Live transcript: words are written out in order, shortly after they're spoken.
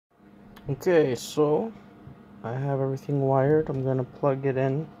Okay, so I have everything wired. I'm gonna plug it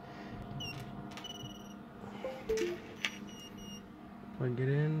in. Plug it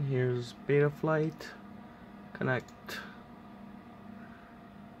in. Here's Betaflight. Connect.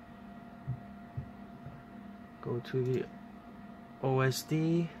 Go to the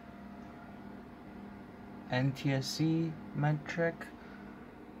OSD, NTSC metric.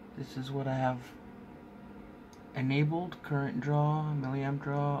 This is what I have enabled: current draw, milliamp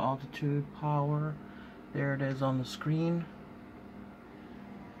draw, altitude, power. There it is on the screen.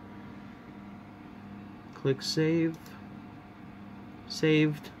 Click save.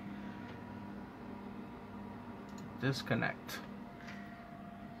 Saved. Disconnect.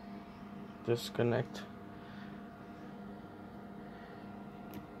 Disconnect.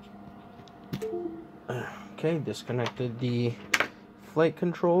 Okay, disconnected the flight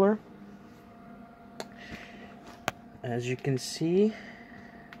controller. As you can see,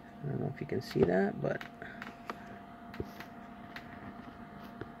 I don't know if you can see that, but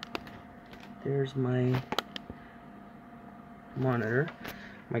there's my monitor.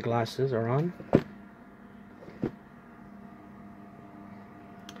 My glasses are on.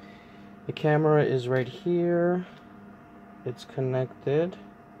 The camera is right here. It's connected.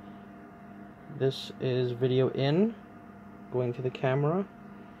 This is video in, going to the camera.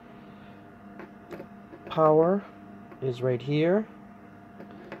 Power is right here.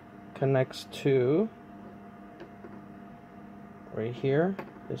 Connects to right here.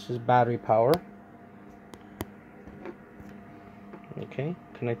 This is battery power. Okay,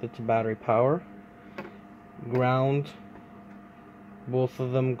 connected to battery power. Ground. Both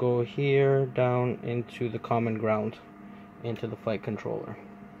of them go here down into the common ground, into the flight controller.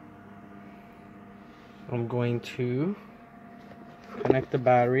 I'm going to connect the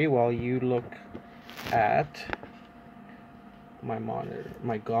battery while you look at my monitor,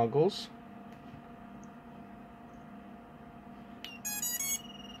 my goggles.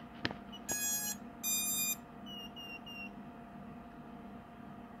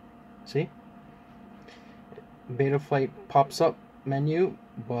 See? Betaflight pops up menu,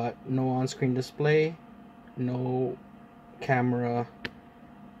 but no on-screen display, no camera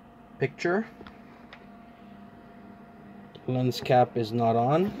picture. Lens cap is not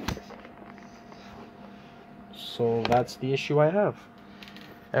on. So that's the issue I have.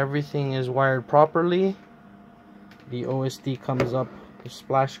 Everything is wired properly. The OSD comes up, the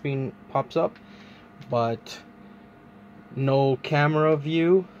splash screen pops up, but no camera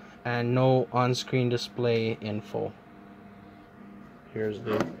view and no on-screen display info. Here's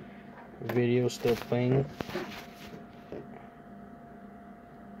the video still playing.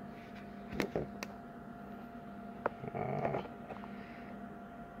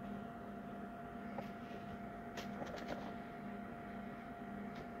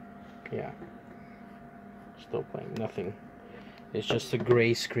 Yeah, still playing. Nothing. It's just a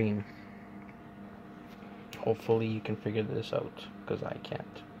gray screen. Hopefully you can figure this out, because I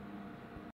can't.